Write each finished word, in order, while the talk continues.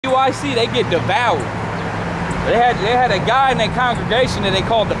see, they get devoured. They had a guy in their congregation that they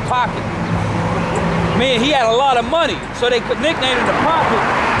called the Pocket. Man, he had a lot of money, so they nicknamed him the Pocket,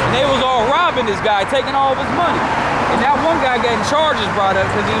 and they was all robbing this guy, taking all of his money. And now one guy getting charges brought up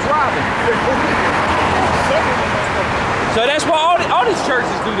because he was robbing. So that's why all these churches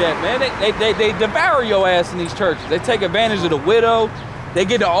do that, man. They devour your ass in these churches. They take advantage of the widow. They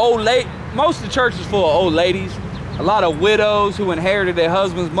get the old lady. Most of the churches full of old ladies. A lot of widows who inherited their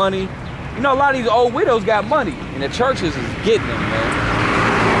husband's money. You know, a lot of these old widows got money, and the churches is getting them, man.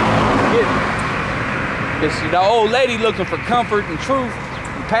 Getting them. It's the old lady looking for comfort and truth.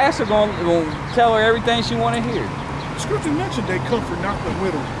 The pastor gonna tell her everything she want to hear. The scripture mentioned they comfort not the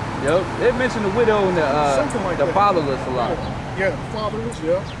widow. Yep, they mentioned the widow and the like the fatherless a lot. Yeah, the fatherless.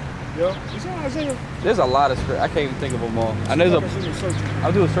 Yeah. Is that Isaiah? There's a lot of script. I can't even think of them all. I know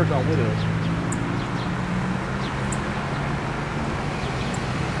I'll do a search on widows.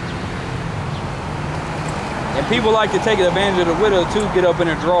 And people like to take advantage of the widow too, get up in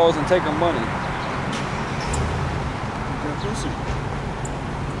their drawers and take her money. That pussy.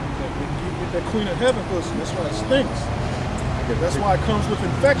 Get that Queen of Heaven pussy. That's why it stinks. That's why it comes with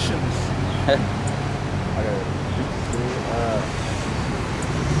infections.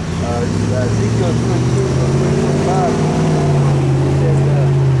 Ezekiel 22:25 says,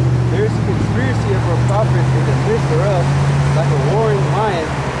 there is a conspiracy of a prophet in the midst thereof, like a roaring lion,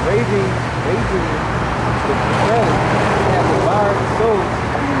 raving the prey. They have devoured the souls.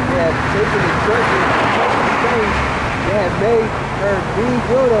 They have taken the judgment and touched the things. They have made her being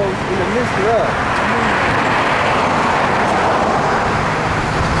widows in the midst thereof.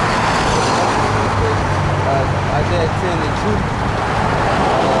 Isaiah 10 and truth.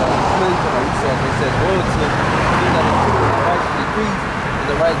 It says, woe to him that is true and righteous decrees and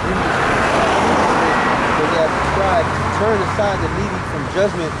the right grievous. For they have prescribed to turn aside the needy from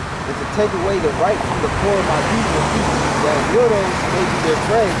judgment and to take away the right from the poor of my reasonable people, that widows may be their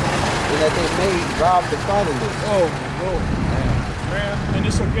prey and that they may rob the fatherless. Oh, man. And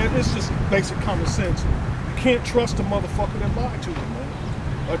it's just basic common sense. You can't trust a motherfucker that lied to you, man.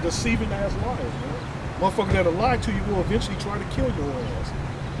 A deceiving ass liar, man. Motherfucker that'll lie to you will eventually try to kill your ass.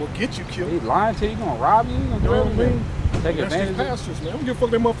 Or get you killed. He lying to you, gonna rob you, gonna do everything. Take advantage. That's these pastors, man. I don't give a fuck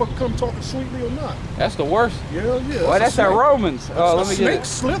that motherfucker come talking sweetly or not. That's the worst. Yeah. Well, that's that Romans. Let me snake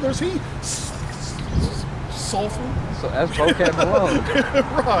slithers, he softly. So that's vocab Malone.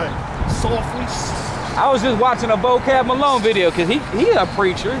 Right. Softly. I was just watching a vocab Malone video because he a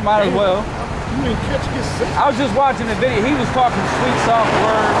preacher, he might as well. You didn't catch his sick. I was just watching the video. He was talking sweet, soft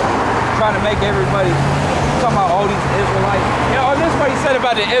words, trying to make everybody talking about all these Israelites. You know, this is what he said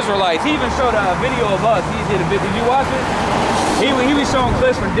about the Israelites. He even showed a video of us. He did a bit. Did you watch it? He was showing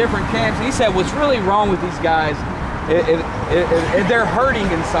clips from different camps. And he said, what's really wrong with these guys is they're hurting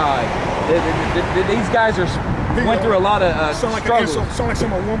inside. These guys went through a lot of struggles. Sound like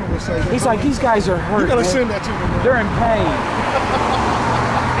some woman would say. He's like, these guys are hurting. You gotta send that to me. They're in pain.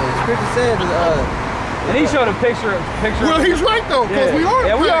 The scripture says, and he showed a picture. Well, he's right though, because we are in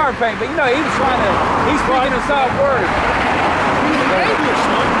pain. We are in pain. But you know, he's speaking a soft word. He's in English,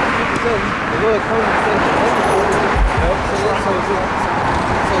 man. The Lord comes and says, so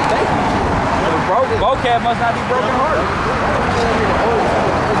thank you. Vocab must not be broken hearted.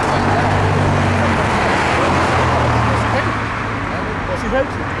 Because he hates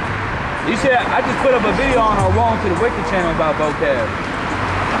you. You see, I just put up a video on our Wrong to the Wicked channel about vocab.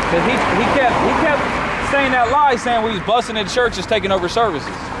 Because he kept saying that lie, saying we was busting in churches, taking over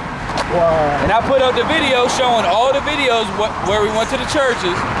services. Wow. And I put up the video showing all the videos where we went to the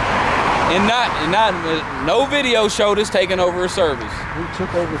churches, and no video showed us taking over a service. We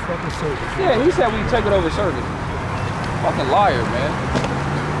took over fucking service. Yeah, he said we took it over service. Fucking liar, man.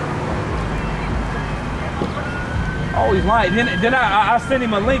 Always lying. Then I sent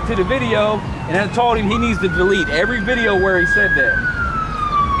him a link to the video, and I told him he needs to delete every video where he said that.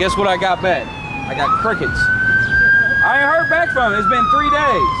 Guess what I got back? I got crickets. I ain't heard back from him. It's been 3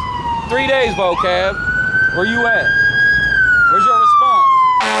 days. 3 days, vocab. Where you at? Where's your response?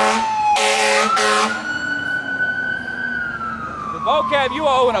 The vocab, you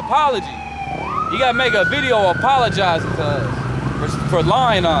owe an apology. You gotta make a video apologizing to us for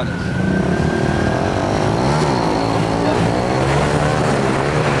lying on us.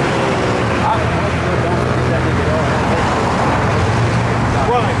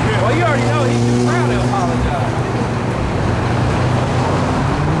 Well, you already know he's too proud to apologize.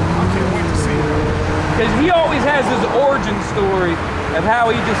 I can't wait to see it. Because he always has his origin story of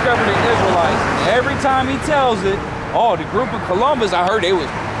how he discovered the Israelites. Every time he tells it, oh, the group of Columbus, I heard they was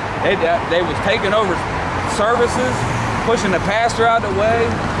taking over services, pushing the pastor out the way.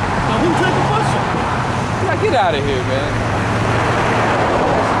 Who drinking pussy? Like, get out of here, man.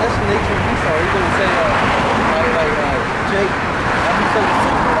 That's the nature of Esau. He's gonna say, Jake, I'm so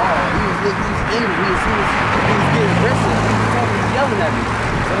super. He's angry. He was getting aggressive. He was yelling at me.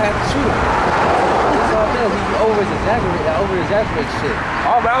 So I had to shoot him. That's all it does. He over-exaggerates shit.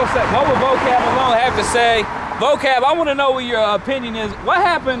 Oh, but I was saying, what would Vocab alone have to say? Vocab, I want to know what your opinion is. What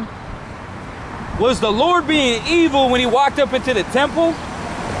happened? Was the Lord being evil when he walked up into the temple?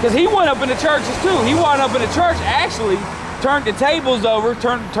 Because he went up in the churches too. He went up in the church, actually turned the tables over,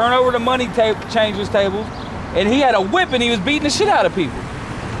 turned over the money changers tables, and he had a whip and he was beating the shit out of people.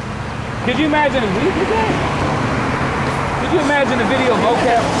 Could you imagine if we did that? Could you imagine the video of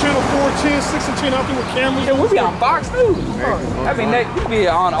Vocab? Channel 4, 10, 6, and 10 out there with cameras. Yeah, we'd be on Fox News. I mean, we'd be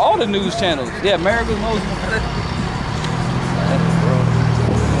on all the news channels. Yeah, America's Most.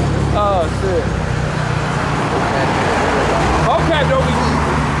 Oh, shit. Vocab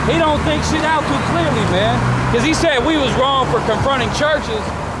he don't think shit out too clearly, man. Because he said we was wrong for confronting churches,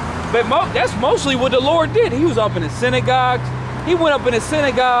 but that's mostly what the Lord did. He was up in the synagogues. He went up in the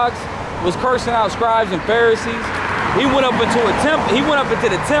synagogues, was cursing out scribes and Pharisees. He went up into a temple. He went up into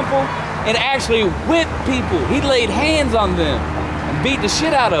the temple and actually whipped people. He laid hands on them and beat the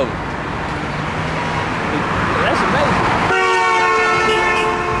shit out of them. That's amazing.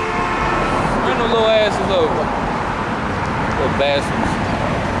 Bring the little asses over. Little bastards.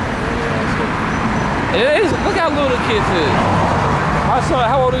 Look how little the kids is. My son,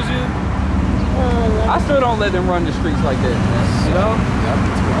 how old is you? I still don't let them run the streets like that, man. You know?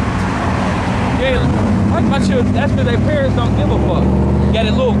 Yeah, like my children, that's because their parents don't give a fuck. You got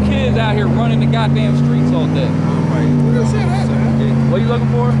the little kids out here running the goddamn streets all day. What is that, man? What are you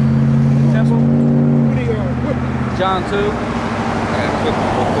looking for? Temple? What? John 2.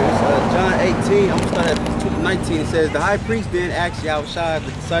 John 18, I'm going to start at 19. It says, the high priest then asked Yahushua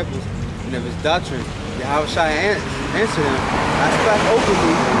the disciples and of his doctrine. Yahushua answered him, I spoke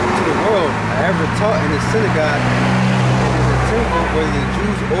openly to the world. I ever taught in the synagogue and in the temple where the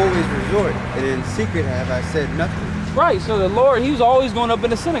Jews always resort, and in secret have I said nothing. Right, so the Lord, he was always going up in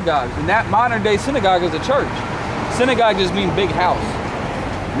the synagogues. And that modern day synagogue is a church. Synagogue just means big house.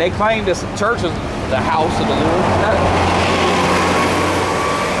 And they claim this church is the house of the Lord.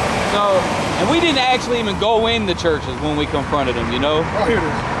 So, and we didn't actually even go in the churches when we confronted them, you know? Oh, here it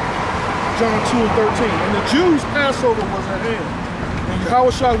is. John 2 and 13. And the Jews' Passover was at hand. And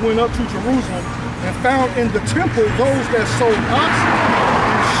Yahushua went up to Jerusalem and found in the temple those that sold oxen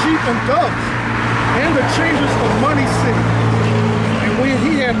and sheep and doves, and the changers of money sitting. And when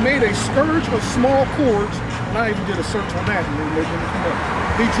he had made a scourge of small cords, and I even did a search on that, and they didn't come up,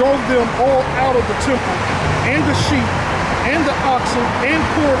 he drove them all out of the temple, and the sheep, and the oxen, and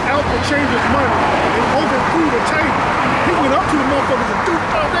poured out the changers' money, and overthrew the table. He went up to the motherfuckers and threw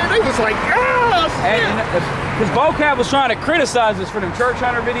them out there. They was like, ah, because Vocab was trying to criticize us for them church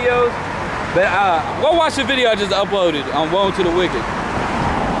hunter videos. But go watch the video I just uploaded on Woe to the Wicked.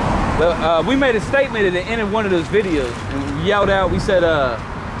 But we made a statement at the end of one of those videos, and we yelled out, we said,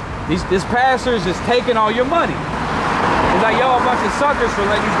 this pastor is just taking all your money. It's like, y'all a bunch of suckers for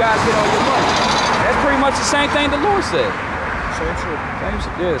letting you guys get all your money. That's pretty much the same thing the Lord said. Same shit.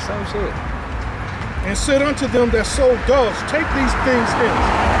 Yeah, same shit. And said unto them that sold doves, take these things hence.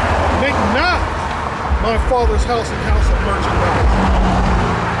 Make not my father's house a house of merchandise.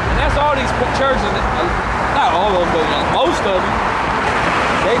 And that's all these churches, not all of them, but most of them,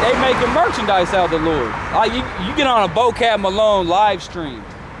 they making merchandise out of the Lord. Like you get on a Vocab Malone live stream,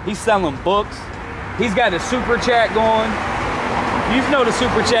 he's selling books. He's got a super chat going. You know the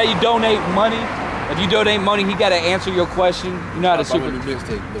super chat, you donate money. If you donate money, he got to answer your question. You know how to super. Did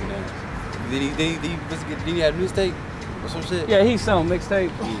he have a mixtape or some shit? Yeah, he's selling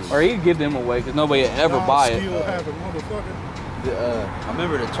mixtape, or he'd give them away because nobody would ever buy it. Still have it, motherfucker. I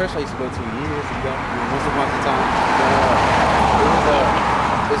remember the church I used to go to years ago, once upon a time.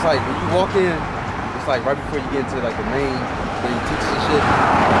 It's like when you walk in, it's like right before you get into like the main, where you teach and shit.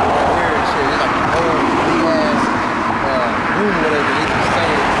 Right there and shit, it's like an old big ass room, whatever they just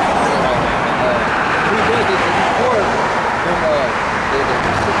saying. We did this before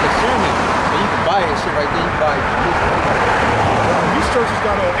the sermon, so you can buy it shit right there. You buy it. These churches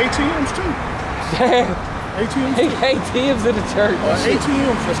got ATMs too. ATMs too. ATMs in the church.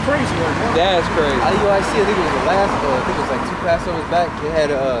 ATMs, that's crazy right now. That's crazy. IUIC, I think it was the last, I think it was like 2 Passovers back.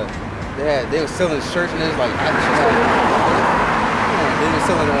 They were selling shirts and it was like, they were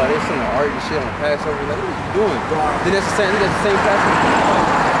selling art and shit on the Passover. Like, what are you doing? Then that's the same Passover.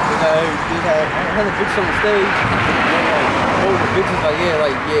 They had 100 books on the stage. And then like, showing the bitches like,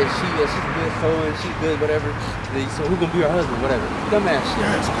 she's a good soul and she's good, whatever. So who gonna be her husband, whatever. Dumbass shit.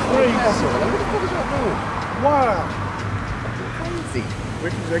 That's crazy. Like, what the fuck is y'all doing? Wow. Crazy.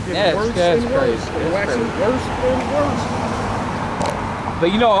 They're getting worse and worse. They're waxing worse and worse.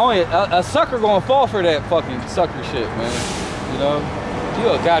 But you know, only a sucker gonna fall for that fucking sucker shit, man. You know? You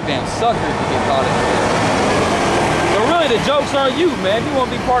a goddamn sucker if you get caught in that. So really the joke's on you, man. If you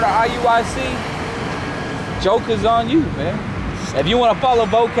wanna be part of IUIC, joke is on you, man. If you wanna follow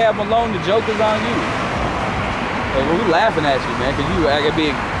vocab alone, the joke is on you. But we're laughing at you, man, because you are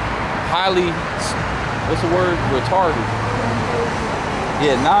being highly, what's the word? Retarded.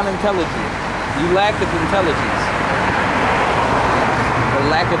 Yeah, non-intelligent. You lack of intelligence. The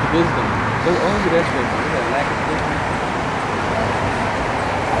lack of wisdom. Look at that scripture. Look at that lack of wisdom.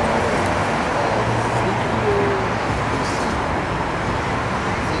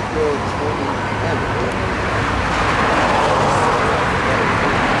 Ezekiel 20.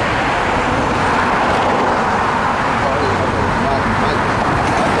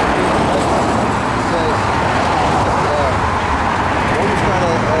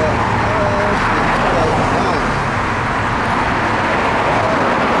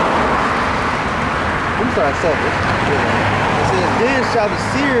 It says, then shall the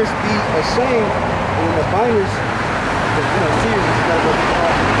seers be ashamed, and the binders, seers is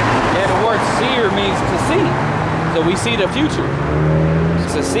yeah, the word seer means to see. So we see the future.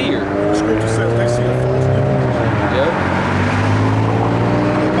 It's a seer. The scripture says they see a false image. Yep.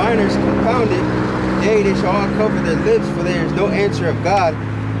 The binders confounded, yea, they shall all cover their lips, for there is no answer of God.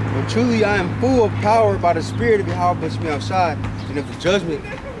 But truly I am full of power by the Spirit of Yahweh which me outside, and of the judgment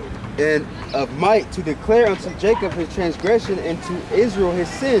and of might to declare unto Jacob his transgression and to Israel his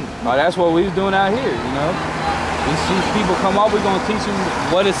sin. Oh, that's what we was doing out here, you know. We see people come up, we're gonna teach them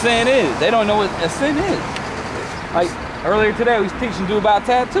what a sin is. They don't know what a sin is. Like earlier today, we was teaching dude about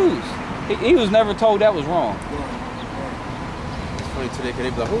tattoos. He was never told that was wrong. It's funny today, because they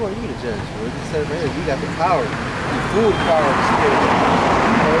be like, who are you to judge? Well, we said, man, we got the power, the full power of the Spirit.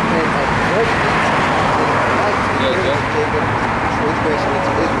 Transgression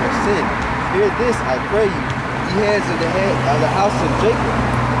into Israel's sin. Hear this, I pray you, ye heads of the house of Jacob,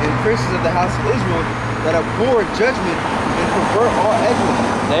 and princes of the house of Israel, that abhor judgment and pervert all equity.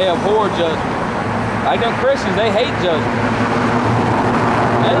 They abhor judgment. Like them Christians, they hate judgment.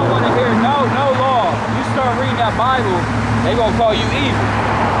 They don't want to hear no law. You start reading that Bible, they gonna call you evil.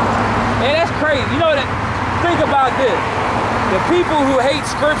 Man, that's crazy. You know that? Think about this. The people who hate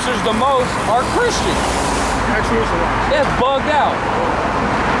scriptures the most are Christians. Actually, it's a lot. That's bugged out.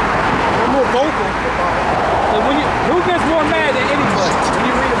 They're more vocal about it. So who gets more mad than anybody when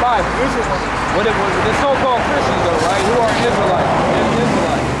you read the Bible? The so-called Christians, though, right? Who are Israelites? They're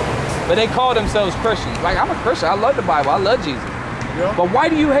Israelites. But they call themselves Christians. Like, I'm a Christian. I love the Bible. I love Jesus. Yeah. But why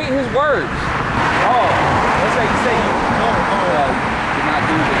do you hate his words? Oh, let's say you say you do not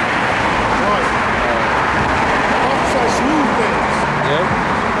do this. Right. Prophesy smooth things. Yeah.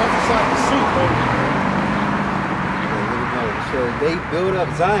 Prophesy deceit, baby. So they build up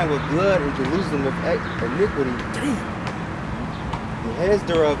Zion with blood and Jerusalem with iniquity. Damn. The heads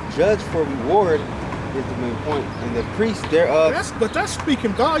thereof judge for reward is the main point, and the priests thereof. But that's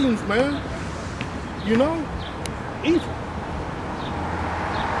speaking volumes, man. You know, evil.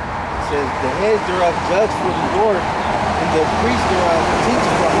 It says the heads thereof judge for reward, and the priests thereof teach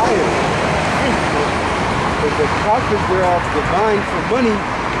for hire. But the prophets thereof divine for money.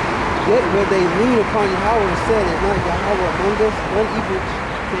 Yet will they lean upon Yahweh and said, is not Yahweh among us? None evil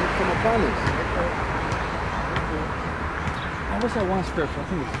can come upon us. What's that one scripture? I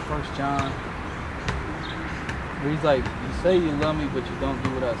think it's 1 John. Where he's like, you say you love me, but you don't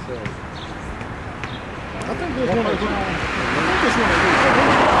do what I say. I think there's one of these.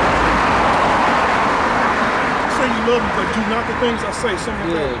 Say you love me, but do not the things I say.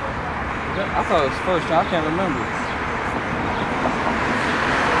 Something like that. I thought it was 1 John. I can't remember.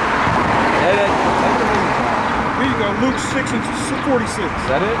 Here you go, Luke 6 and 46. Is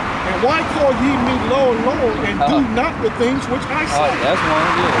that it? And why call ye me low and low, and do not the things which I say? Oh, that's one,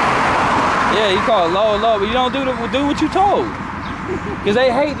 yeah. Yeah, he called low, but you don't do what you told. Because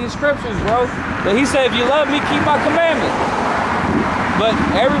they hate these scriptures, bro. But he said, if you love me, keep my commandments. But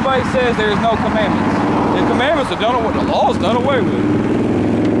everybody says there is no commandments. The commandments are done away with. The law's done away with.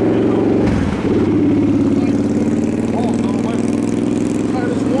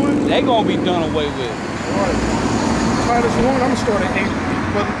 They gonna be done away with. Right. Titus 1, I'm gonna start at 8.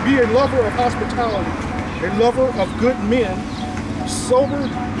 But be a lover of hospitality, a lover of good men, sober,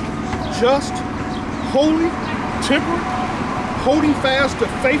 just, holy, temperate, holding fast the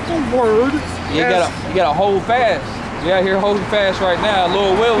faithful word. You gotta hold fast. We out here holding fast right now.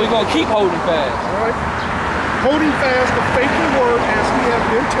 Lord will, we're gonna keep holding fast. All right. Holding fast the faithful word as we have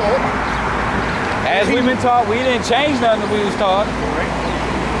been taught. As we've been taught, we didn't change nothing that we was taught. Right.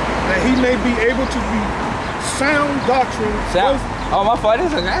 That he may be able to be sound doctrine. Oh, my fault.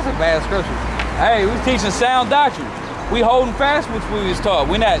 That's a bad scripture. Hey, we teaching sound doctrine. We holding fast what we was taught.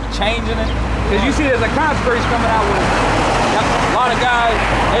 We're not changing it. Because you see there's a controversy coming out with a lot of guys,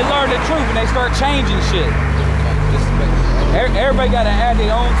 they learn the truth and they start changing shit. Everybody got to add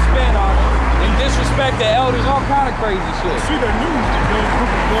their own spin on it and disrespect the elders, all kind of crazy shit. See that news, the young group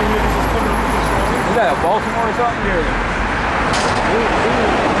of young niggas is coming up with this right here. Is that Baltimore or something? He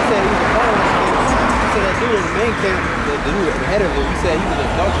said he was a foreigner. He said that dude in the main camp, the dude ahead of him, he said he was a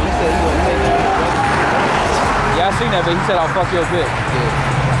doctor. He said he wasn't taking it. Yeah, I seen that, but he said I'll fuck your bitch. Yeah.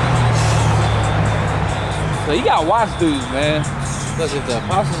 So you gotta watch dudes, man. Because if the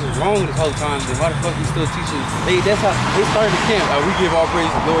apostles was wrong this whole time, then why the fuck he still teaching? That's how they started the camp. We give all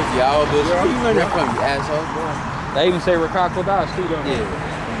praise to Lord, y'all. But where you learn that from, you asshole? They even say Rakako Das too, don't they?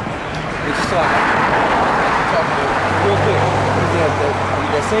 Yeah. It's just like talking about real quick.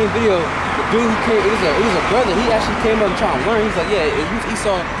 That same video, the dude who came, it was a brother. He actually came up trying to learn. He's like, yeah, he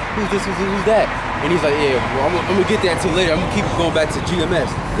saw who's this, who's that. And he's like, yeah, well, I'm gonna get that till later. I'm gonna keep going back to GMS.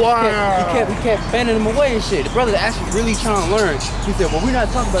 Wow. He kept fanning him away and shit. The brother actually really trying to learn. He said, well, we're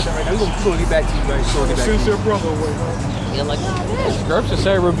not talking about that right now. We're gonna get back to you, right? So since their brother away, yeah, like, The scripture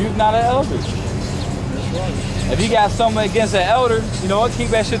say rebuke not an elder. If you got something against an elder, you know what? Keep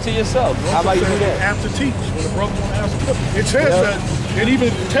that shit to yourself. How about you do that? Have to teach when the brother won't ask a question. It says that. It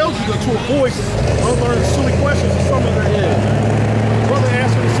even tells you to avoid unlearned silly questions or something like that. The brother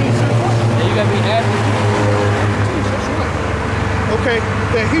answered the silly question. And you gotta be asking. Okay,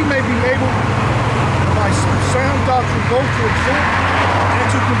 that he may be able, by sound doctrine, both to exhort and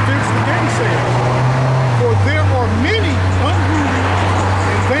to convince the gainsayers. For there are many unruly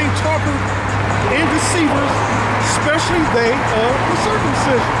and vain talkers and deceivers, especially they of the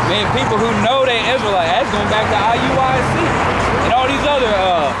circumcision. Man, people who know they Israelite, that's going back to IUIC and all these other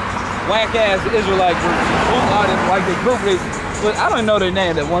whack-ass Israelite groups. Like the group, but I don't know their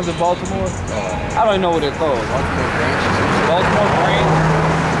name. That one's in Baltimore. I don't even know what they're called. Baltimore Branch.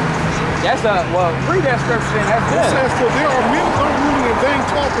 That's well, read that scripture and that's it. It says, for there are many unruly and vain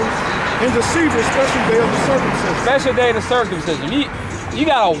talkers and deceivers, especially they of the circumcision. Especially they of the circumcision. You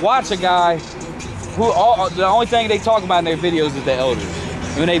gotta watch a guy who the only thing they talk about in their videos is the elders.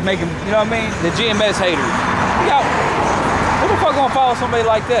 When they make them, you know what I mean? The GMS haters. Who the fuck gonna follow somebody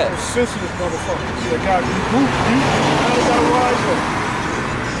like that? Sensitive motherfuckers. They got rise up.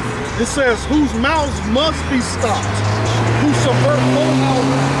 It says, whose mouths must be stopped, who subvert whole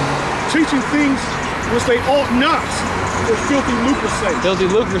houses, teaching things which they ought not, for filthy lucre's sake. Filthy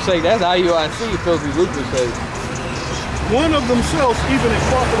lucre's sake, that's IUIC, filthy lucre's sake. One of themselves, even a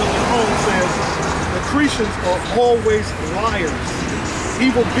prophet of their own, says, the Cretians are always liars,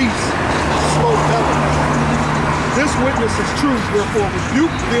 evil beasts, slow devils. This witness is true, therefore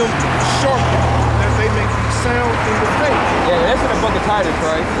rebuke them sharply, that they may be sound in the faith. Yeah, that's in the book of Titus,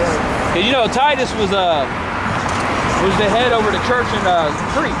 right? Yeah. And you know, Titus was the head over the church in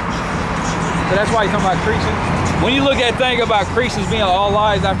Crete. So that's why he's talking about Cretians. When you look at thing about Cretians being all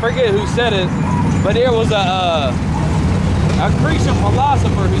lies, I forget who said it, but there was a Cretan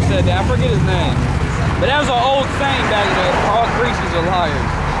philosopher who said that. I forget his name. But that was an old saying back then, all Cretans are liars.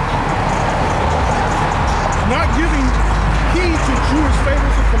 Not giving heed to Jewish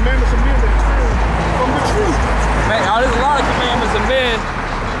fables and commandments of men that turn from the truth. Man, there's a lot of commandments of men.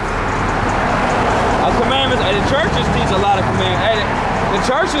 Commandments, and the churches teach a lot of commandments. The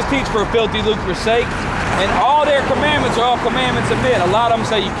churches teach for filthy lucre's sake, and all their commandments are all commandments of men. A lot of them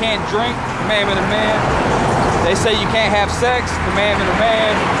say you can't drink, commandment of man. They say you can't have sex, commandment of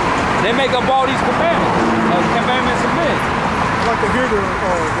man. They make up all these commandments of men. I'd like to hear their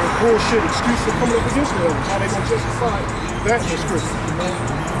bullshit excuse for coming up against the elders. How they gonna justify that in the scripture, you know?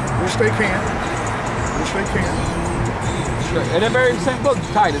 Which they can. In the very same book,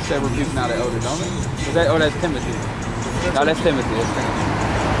 Titus said rebuke not an elder, don't it? That's Timothy. No, that's Timothy.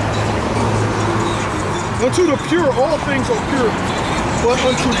 Unto the pure, all things are pure. But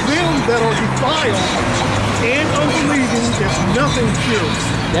unto them that are defiled and unbelieving is nothing pure.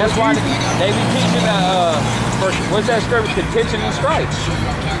 That's why they be teaching what's that scripture? Contention and strife.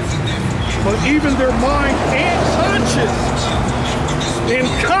 But even their mind and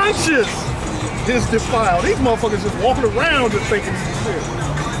conscience is defiled. These motherfuckers just walking around and thinking shit.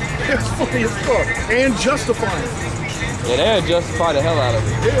 It's funny as fuck. And justifying. Yeah, they'll justify the hell out of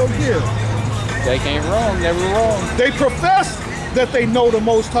it. Hell yeah. They ain't wrong, never wrong. They profess that they know the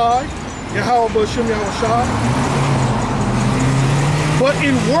Most High, Yahweh B'Shem Yahushua, But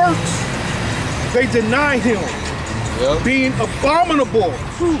in works, they deny him, being abominable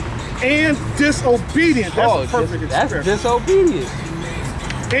and disobedient. That's a perfect expression. That's disobedient.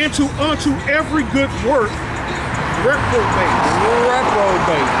 And unto every good work, reprobate.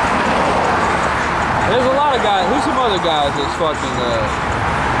 Reprobate. There's a lot of guys. Who's some other guys that's fucking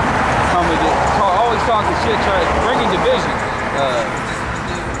always talking shit, bringing division.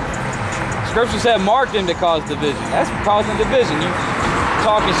 Scripture said, mark them that cause division. That's causing division. You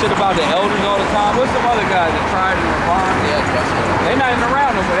talking shit about the elders all the time. What's some other guys that tried and were fine? Yeah, they're not even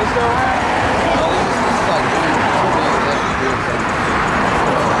around them, but they still around. It's like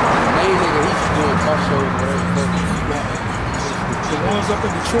main nigga, he's doing talk shows, whatever. The ones up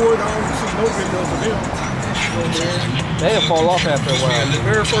in Detroit, I don't see no videos of them. They'll fall off after a while. The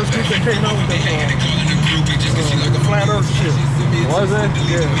very first group that came out with the flat earth shit. Was it?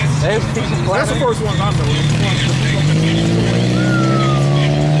 Yeah. That's the first one I know. You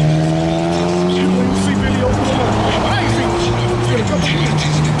see videos of them. I ain't seen it.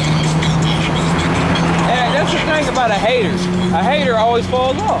 And that's the thing about a hater. A hater always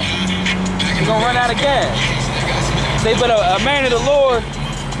falls off. He's gonna run out of gas. See, but a man of the Lord,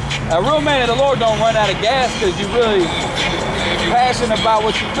 a real man of the Lord don't run out of gas because you're really passionate about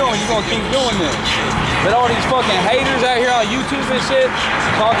what you're doing. You're gonna keep doing this. But all these fucking haters out here on YouTube and shit,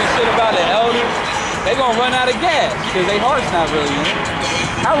 talking shit about the elders, they gonna run out of gas because their heart's not really in it.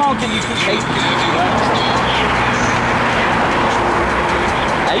 How long can you keep hating?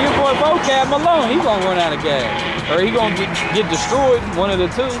 Now your boy Vocab Malone, he gonna run out of gas. Or he gonna get destroyed, one of the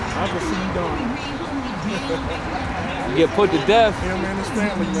two. I can see you done. Get put to death. Yeah, man, his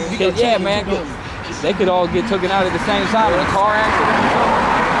family, man. Yeah, man. They could all get taken out at the same time in a car accident or something.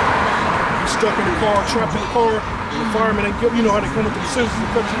 You're stuck in the car, trapped in the car, and the firemen ain't you know how they come with the scissors to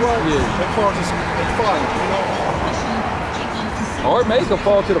cut you out? Yeah. That car just on fire, you know? Or it may could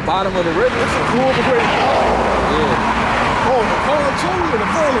fall to the bottom of the river. It's a horrible way to die. Yeah. Oh, the car too, and the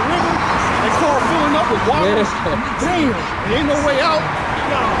fall in the river, that car filling up with water. Yeah. Damn, there ain't no way out.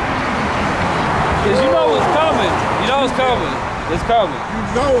 Nah. Because you know it's coming. You know it's coming. It's coming. You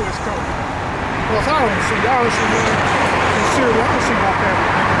know it's coming. Because honestly, man, sincerely, I don't see no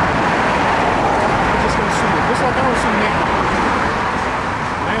camera. I'm just going to see it. Just like I don't see Nick.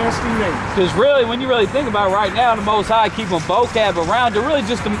 Nasty Nate. Because really, when you really think about it right now, the Most High keeping vocab around to really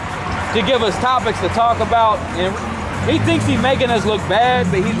just to give us topics to talk about. And he thinks he's making us look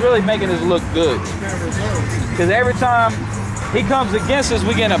bad, but he's really making us look good. Because every time he comes against us,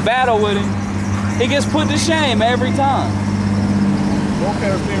 we get in a battle with him. He gets put to shame every time.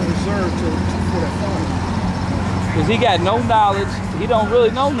 Vocab's being reserved for that time. Because he got no knowledge. He don't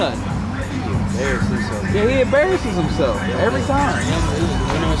really know nothing. Yeah, he embarrasses himself every time.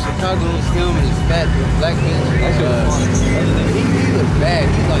 When I was in Chicago, it was him and his fat black man. That's he looked bad.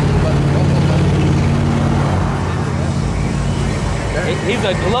 He's like, he's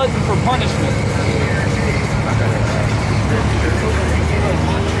a glutton for punishment.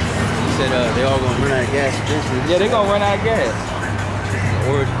 He said they all gonna run out of gas eventually. Yeah, they gonna run out of gas.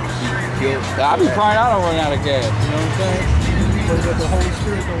 Or be killed. I be crying out on running out of gas. You know what I'm saying? Pray that the Holy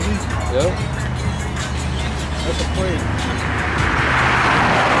Spirit don't leave you. Yep. That's a prayer.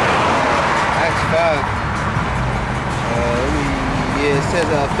 Acts 5. It says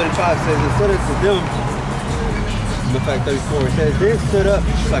 35 says instead of to them. In fact, 34 it says there stood up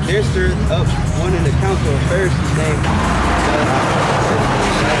one in the council of Pharisees named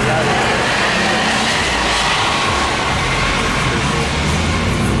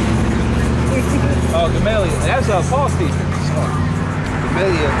Oh, Gamaliel. That's a false teacher.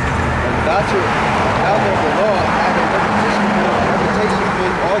 Gamaliel, a doctor of the law, had a reputation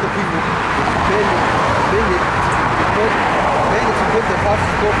among all the people, which offended to put the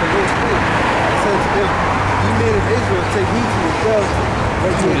apostles forth a little thing. And said to them, "You men of Israel, take heed to yourselves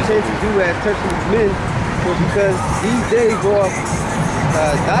what you intend to do as touching these men, for because these days go off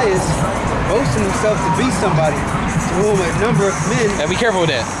Dias, boasting himself to be somebody, to whom a number of men." Now be careful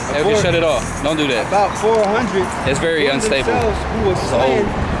with that. Shut it off. Don't do that. About 400. It's very unstable. Who were slain,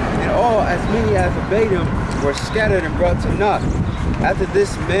 and all, as many as obeyed him, were scattered and brought to naught. After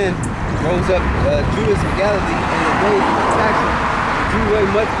this man rose up Judas of Galilee, and the day he attacked him, drew away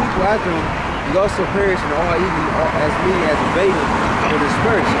much people after him. He also perished, and all, even as many as obeyed him, were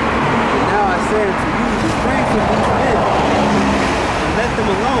dispersed. And now I say unto you, refrain from these men, and let them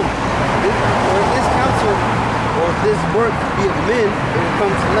alone. For if this counsel, or if this work be of men, it will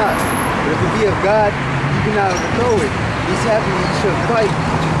come to naught. But if it be of God, you cannot overthrow it. He's happy he shall fight,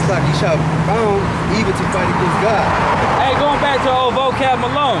 it's like he shall bound even to fight against God. Hey, going back to old Vocab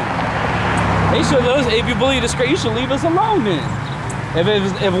Malone. He should, if you believe the scripture, you should leave us alone then.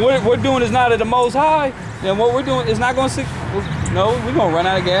 If what we're doing is not at the Most High, then what we're doing is not going to. No, we're going to run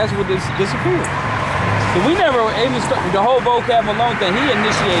out of gas. We'll disappear. But we never even started the whole vocab alone thing. He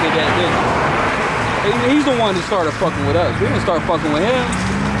initiated that, didn't he? He's the one that started fucking with us. We didn't start fucking with him.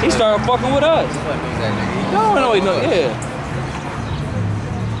 He started fucking with us. No, yeah.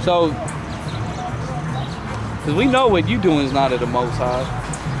 So, because we know what you doing is not of the Most High.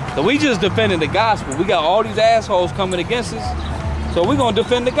 So we just defending the gospel. We got all these assholes coming against us. So we're going to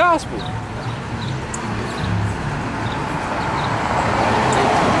defend the gospel.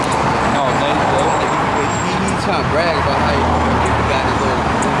 Trying to brag about how you got this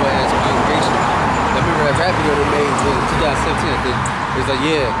little ass congregation. I remember that rap video they made in 2017. I think it was like,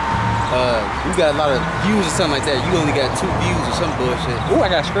 yeah, you got a lot of views or something like that. You only got 2 views or some bullshit. Ooh,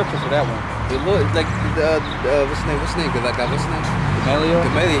 I got scriptures for that one. It looked like what's his name? What's his name? Gamaliel?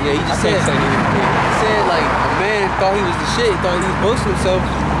 Yeah, he just said like a man thought he was the shit. He thought he was boasting himself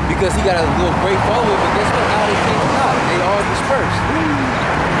because he got a little great following. But guess what? Now they came out. They all dispersed.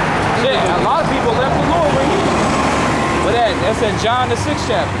 Yeah, a lot of people left the Lord right here. But that's in John the 6th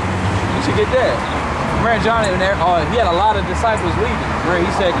chapter. You should get that. Remember John, he had a lot of disciples leaving. Remember he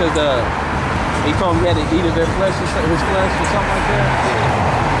said because he told him he had to eat of their flesh, his flesh or something like that.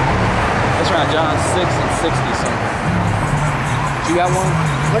 Yeah. That's around John 6 and 60 something. You got one?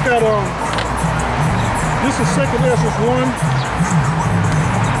 I got this is 2nd Ezra 1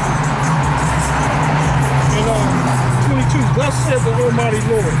 and 22. Thus said the Almighty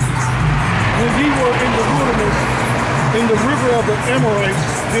Lord, when ye were in the wilderness, in the river of the Amorites,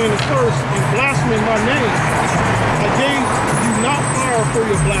 being athirst and blaspheming my name, I gave you not fire for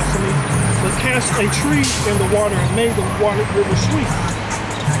your blasphemy, but cast a tree in the water and made the water river sweet.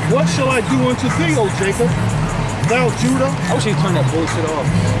 What shall I do unto thee, O Jacob, thou Judah? I wish he'd turn that bullshit off.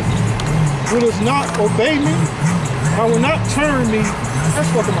 Will not obey me? I will not turn me.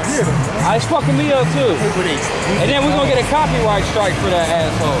 That's fucking my head up. It's fucking me up too. And then we're gonna get a copyright strike for that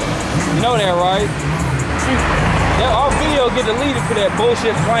asshole. You know that, right? Yeah, our video get deleted for that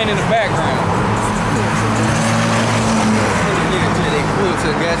bullshit playing in the background. They pull to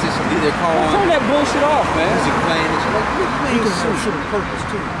the gas station, leave their car on. Turn that bullshit off, man. Music playing and shit. You can have shit on purpose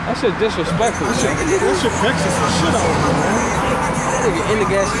too. That shit disrespectful. That shit vexes the shit out of me, man. Nigga in the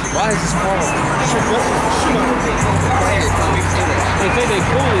gas station, why is this car on? That shit vexes the shit out of me. They think they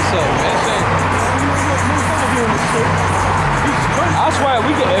cool as hell, man. I swear,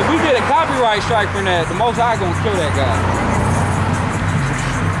 if we get a copyright strike from that, the Most High gonna kill that guy.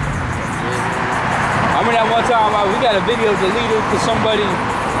 I remember that one time we got a video deleted because somebody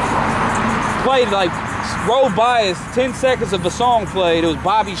played like rolled by us 10 seconds of a song played. It was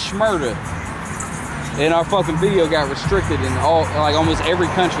Bobby Shmurda, and our fucking video got restricted in almost every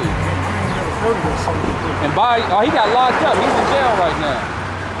country. And he got locked up. He's in jail right now.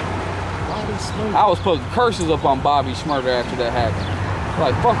 I was putting curses up on Bobby Shmurda after that happened.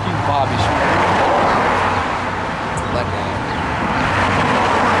 Like, fuck you, Bobby Shmurda.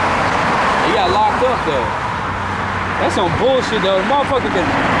 He got locked up though. That's some bullshit though. The motherfucker can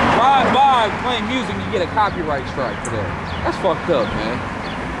ride by playing music and you get a copyright strike for that. That's fucked up, man.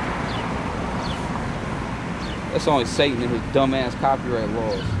 That's only Satan and his dumbass copyright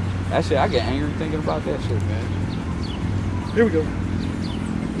laws. That shit, I get angry thinking about that shit, man. Here we go.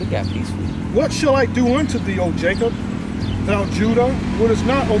 It got peaceful. What shall I do unto thee, O Jacob, thou Judah, wouldst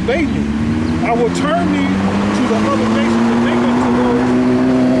not obey me? I will turn thee to the other nations and make unto those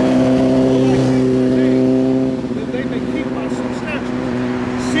that they may keep my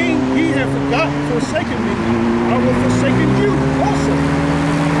statutes. Seeing ye have forsaken me, I will forsake you also.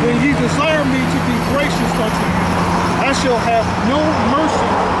 When ye desire me to be gracious unto you, I shall have no mercy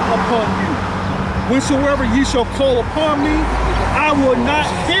upon you. Whensoever ye shall call upon me, I will not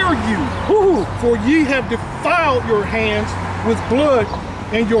hear you. For ye have defiled your hands with blood,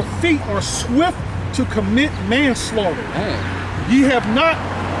 and your feet are swift to commit manslaughter. Ye have not,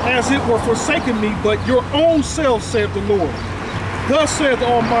 as it were, forsaken me, but your own selves, saith the Lord. Thus saith the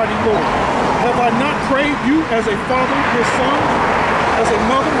Almighty Lord, have I not prayed you as a father his son, as a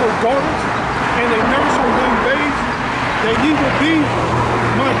mother her daughters, and a nurse her young babes, that ye will be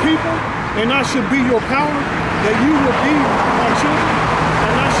my people, and I should be your power, that you will be my children,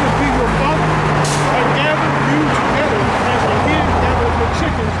 and I should be your father? I gathered you together as a hen gathered her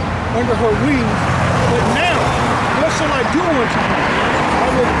chickens under her wings. But now, what shall I do unto you? I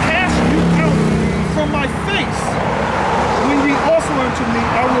will cast you out from my face. When ye offer unto me,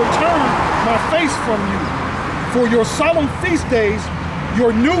 I will turn my face from you. For your solemn feast days,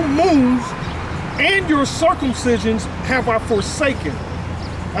 your new moons, and your circumcisions have I forsaken.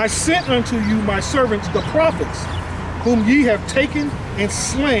 I sent unto you my servants, the prophets, whom ye have taken and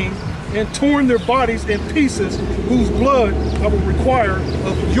slain and torn their bodies in pieces, whose blood I will require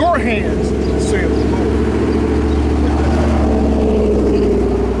of your hands, saith the Lord.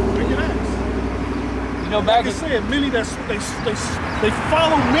 Make it ask. You know, back like I said, many they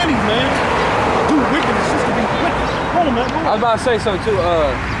follow many, man. Do wickedness just to be wicked. Hold on, man. I was about to say so too.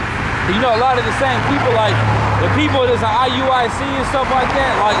 You know, a lot of the same people, like the people that's an IUIC and stuff like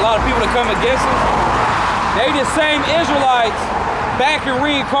that, like a lot of people that come against us, they the same Israelites back in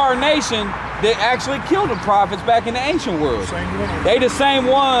reincarnation that actually killed the prophets back in the ancient world. They the same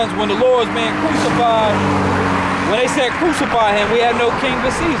ones when the Lord's being crucified. When they said crucify him, we had no king but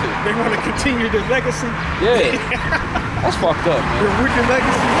Caesar. They want to continue their legacy. Yeah. That's fucked up, man. Their wicked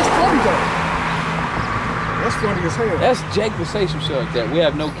legacy. That's funny though. That's funny as hell. That's Jake would say some shit like that. We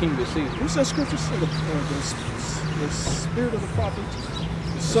have no king but Caesar. What's that scripture say? The spirit of the prophet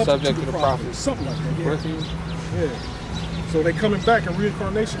is subject to the prophet. Something like that. Yeah. So they coming back in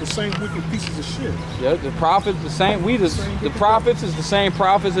reincarnation, the same wicked pieces of shit. Yeah, the prophets the same. The prophets is the same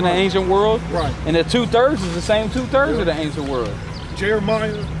prophets in the ancient world. Right. And the 2/3 is the same 2/3 of the ancient world.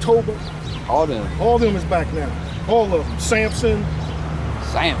 Jeremiah, Tobit. All them. All them is back now. All of them. Samson.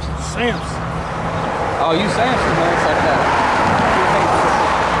 Oh, you Samson, man. It's like that.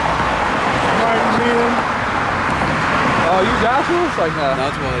 Mighty men. Oh, you Joshua? It's like that. No,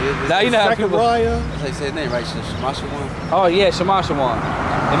 it's one. Now you know how people. That's how you say his name, right? Shemashawan. Oh yeah, Shemashawan.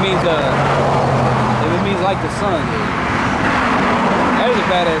 It means like the sun. That is a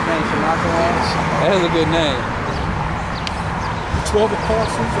badass name, Shemashawan. That is a good name. 12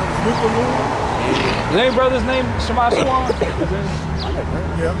 apostles that was with the Lord. Is any brother's name Shemashawan?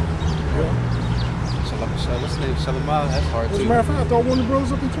 Yeah. What's the name? Shalimah? That's hard too. As a matter of fact, I thought one of the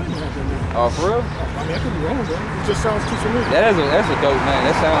brothers up in Clinton had that name. Oh, for real? I mean, I could be wrong though. It just sounds too familiar. That's a dope name.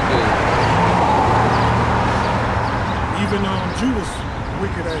 That sounds good. Even Judas,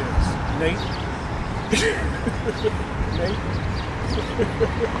 wicked ass. Nate. Nate.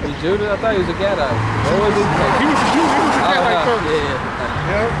 Judas? I thought he was a Gadite. He was a Jew. He was a Gadite first.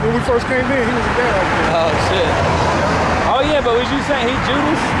 Yeah. When we first came in, he was a Gadite. Oh shit. Oh yeah, but was you saying he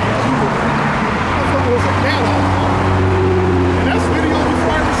Judas? Was a Gadite. And that's video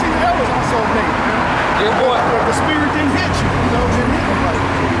before I ever seen that was also Nate. Your boy. But the spirit didn't hit you. You know, didn't hit him like.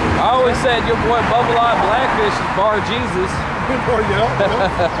 I always said your boy Bubble Eye Blackfish is Bar Jesus. Oh yeah.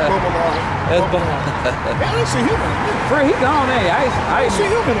 Bubble Eye. That's Bubble Eye. Yeah, I ain't seen him in a minute. Free, he gone, hey. I ain't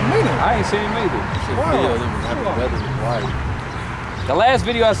seen him in a minute. I ain't seen him either. Video of them having weather was wild. The last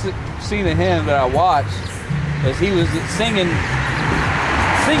video I seen of him that I watched is he was singing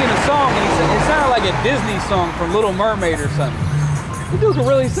a song, and it sounded like a Disney song from Little Mermaid or something. The dude could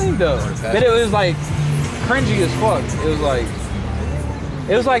really sing though, but it was like cringy as fuck. It was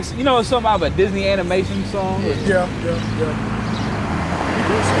like you know, something out of a Disney animation song. Yeah.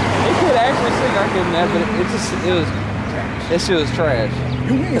 He could actually sing. I couldn't, but that shit was trash.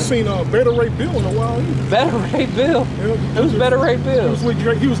 You ain't seen Better Ray Bill in a while either. Better Ray Bill. Who's Better Ray Bill?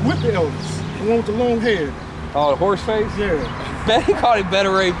 He was with the Elvis, the one with the long head. Oh, the horse face? Yeah. He called him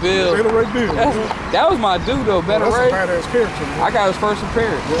Better Ray Bill. Better Ray Bill. That was my dude though, Better Ray. That's a badass character, man. I got his first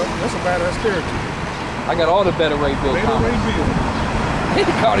appearance. Yeah, that's a badass character. I got all the Better Ray Bill Better Ray Bill. They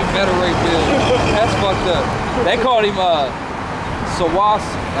called him Better Ray Bill. That's fucked up. They called him Sawas.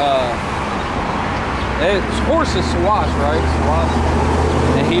 Horse is Sawas, right? Sawas.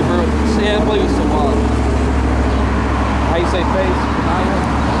 In Hebrew. Yeah, I believe it's Sawas. How you say face?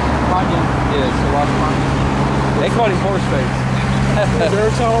 Panya? Yeah, Sawas Panya. They called him horse face. Every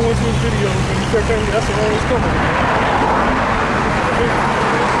time I went to his videos, and he kept telling me that's the longest coming.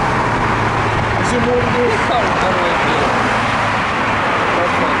 Is it more than this? They called him Better Ray Bill.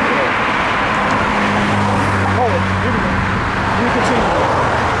 That's fucked up. Oh, here we go. We continue.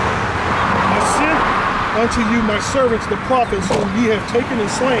 I sent unto you my servants, the prophets, whom ye have taken and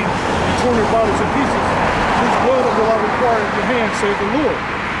slain, and torn their bodies in pieces, whose blood will I require at your hand, saith the Lord.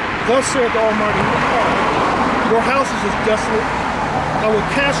 Thus saith the Almighty God, your houses is desolate. I will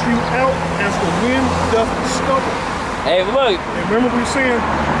cast you out as the wind doth stubble. Hey, look. And remember we were saying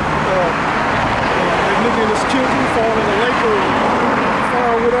they lived in this children, falling in the lake or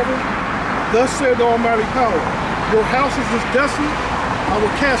fire or whatever. Thus said the Almighty Power, your houses is desolate. I will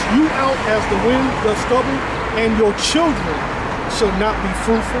cast you out as the wind doth stubble, and your children shall not be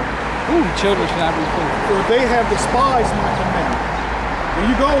fruitful. Ooh, children should not be fruitful. For they have despised my command. There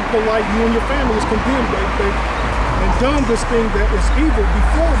you go, polite, you and your family is condemned, and done this thing that is evil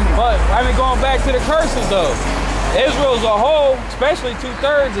before me. But I mean, going back to the curses though. Israel as a whole, especially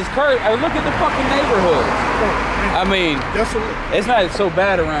 2/3, is cursed. I look at the fucking neighborhoods. I mean, it's not so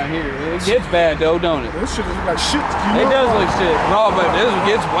bad around here. It gets bad though, don't it? This shit is like shit. It does look shit. No, but this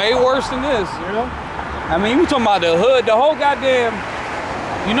gets way worse than this. Yeah. I mean, you talking about the hood, the whole goddamn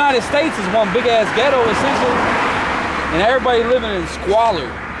United States is one big ass ghetto essentially, and everybody living in squalor.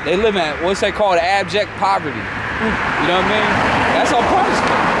 They live in what's they call abject poverty. You know what I mean? That's our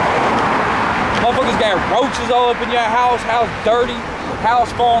punishment. Motherfuckers got roaches all up in your house dirty,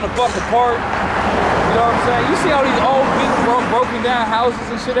 house falling the fuck apart. You know what I'm saying? You see all these old, big, broken down houses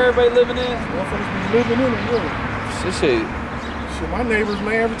and shit everybody living in? Motherfuckers be living in them, really. This shit. Shit, my neighbors,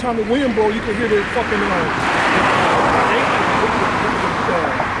 man, every time the wind blow, you can hear the fucking,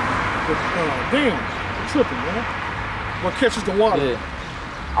 damn, tripping, man. What catches the water? Yeah.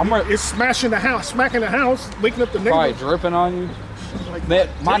 It's smashing the house, smacking the house, waking up the neighbors. Probably dripping on you. Like, Man,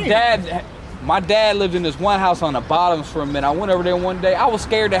 my dad lived in this one house on the bottoms for a minute. I went over there one day. I was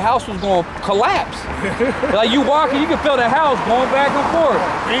scared the house was going to collapse. Like you walking, you can feel the house going back and forth.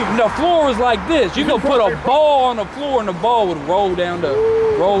 And the floor was like this. You could put a ball on the floor and the ball would roll down the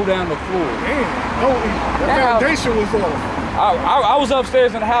floor. Damn, no, the foundation was off. I was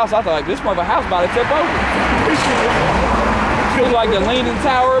upstairs in the house. I thought, like, this mother house about to tip over. It was like the Leaning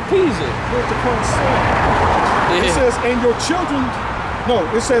Tower of Pisa. It says, and your children, no,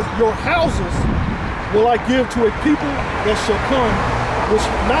 it says, your houses will I give to a people that shall come, which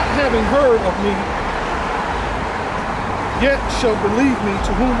not having heard of me, yet shall believe me,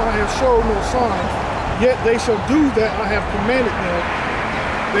 to whom I have showed no sign, yet they shall do that I have commanded them.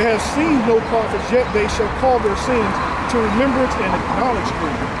 They have seen no prophets, yet they shall call their sins to remembrance and acknowledge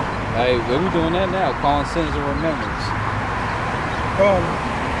them. Hey, we doing that now, calling sins to remembrance.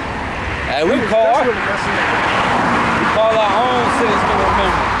 Hey, we call our own sins to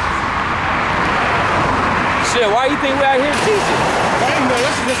remembrance. Shit, why you think we out here teaching? You know,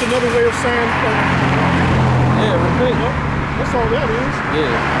 that's just another way of saying, yeah, repent. That's all that is.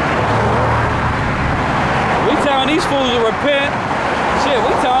 Yeah. We telling these fools to repent. Shit, we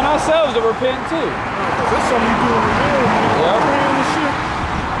telling ourselves to repent too. Because that's something you do in the world, man. Yeah. Praying and shit.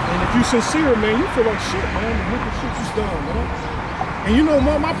 And if you sincere, man, you feel like shit, man. The wicked shit you've done, man. And you know,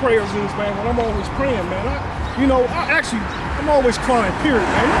 my prayers is, man, when I'm always praying, man, I'm always crying, period,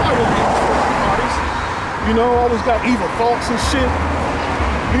 man. You know, I really get these bodies. You know, always got evil thoughts and shit.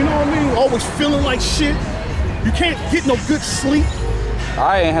 You know what I mean? Always feeling like shit. You can't get no good sleep.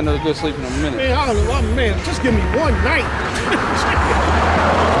 I ain't had no good sleep in a minute. Man, man, just give me one night. One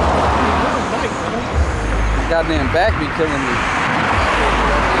night, man. Goddamn back be killing me.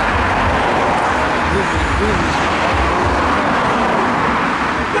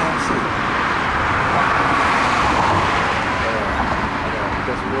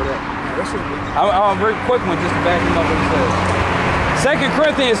 I'm a very quick one just to back him up what he says. 2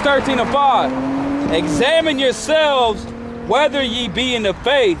 Corinthians 13:5. Examine yourselves whether ye be in the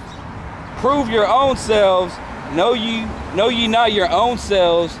faith. Prove your own selves. Know ye not your own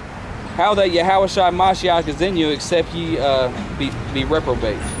selves, how that Yahushua Mashiach is in you, except ye be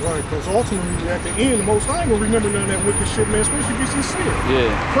reprobate. Right, because ultimately at the end, the Most High ain't gonna remember none of that wicked shit, man, especially if you're sincere.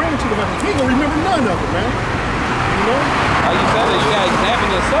 Yeah. Praying to the heaven, he ain't gonna remember none of it, man. You know? How you said it, you gotta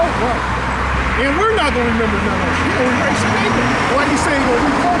examine yourself. Right. And we're not gonna remember none of it. He's gonna erase it either. Like he said, he's gonna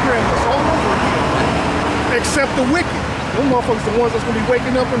reprogram us all over again. Except the wicked. Those motherfuckers the ones that's gonna be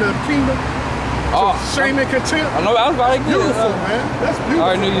waking up in the kingdom. Shame and contempt. I know, I was about to get beautiful, man. That's beautiful. I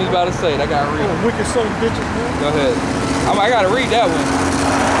already knew you was about to say it. I gotta read it. Wicked son of bitches, man. Go ahead. I gotta read that one.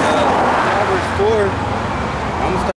 Proverbs 4. I'm gonna start